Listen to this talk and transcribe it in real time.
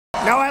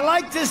Now, I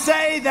like to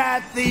say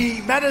that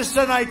the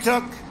medicine I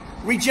took,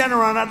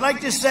 Regeneron, I'd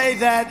like to say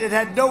that it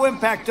had no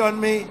impact on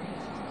me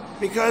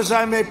because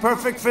I'm a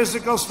perfect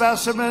physical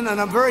specimen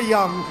and I'm very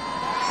young.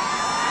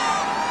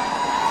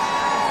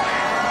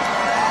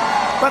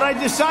 But I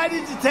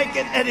decided to take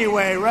it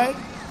anyway, right?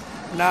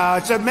 Now,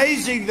 it's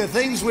amazing the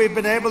things we've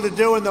been able to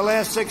do in the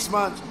last 6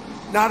 months.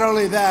 Not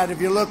only that,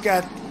 if you look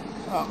at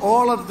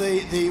all of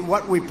the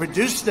what we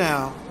produce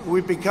now,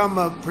 we've become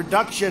a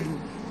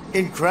production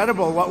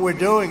incredible, what we're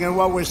doing and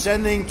what we're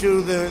sending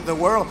to the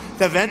world.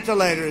 The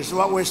ventilators,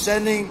 what we're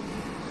sending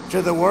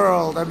to the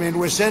world. I mean,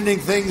 we're sending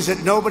things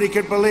that nobody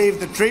could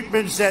believe. The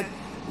treatments that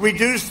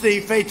reduce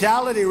the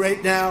fatality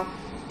rate now,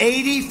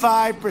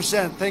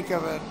 85%. Think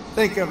of it.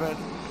 Think of it.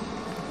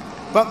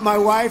 But my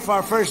wife,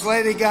 our first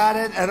lady, got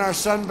it, and our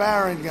son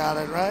Barron got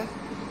it, right?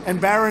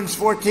 And Barron's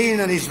 14,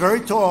 and he's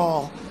very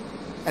tall,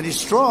 and he's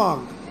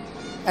strong.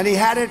 And he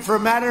had it for a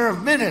matter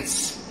of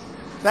minutes.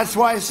 That's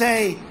why I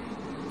say,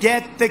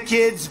 get the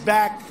kids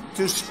back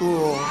to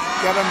school.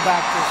 Get them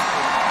back to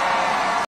school.